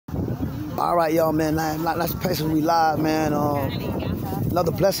All right, y'all, man. Nice places we live, man.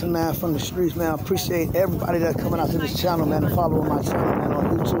 Another blessing, man, from the streets, man. I appreciate everybody that's coming out to this channel, man, and following my channel, man,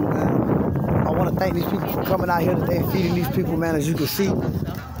 on YouTube, man. I want to thank these people for coming out here today and feeding these people, man, as you can see.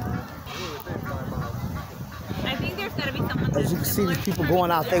 As you can see, these people going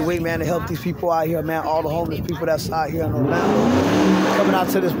out their way, man, to help these people out here, man. All the homeless people that's out here in Orlando. Coming out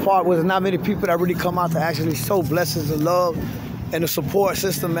to this park where there's not many people that really come out to actually show blessings and love and the support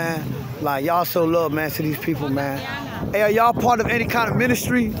system, man. Like, y'all show love, man, to these people, man. Hey, are y'all part of any kind of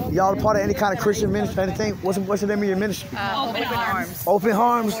ministry? Y'all part of any kind of Christian ministry, anything? What's the name of your ministry? Open Arms. Open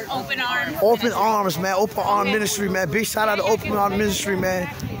Arms? Open Arms. Open Arms, man. Open Arm Ministry, man. Big shout out to Open Arm Ministry, man.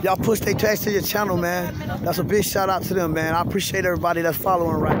 Y'all push their tags to your channel, man. That's a big shout out to them, man. I appreciate everybody that's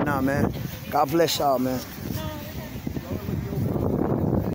following right now, man. God bless y'all, man.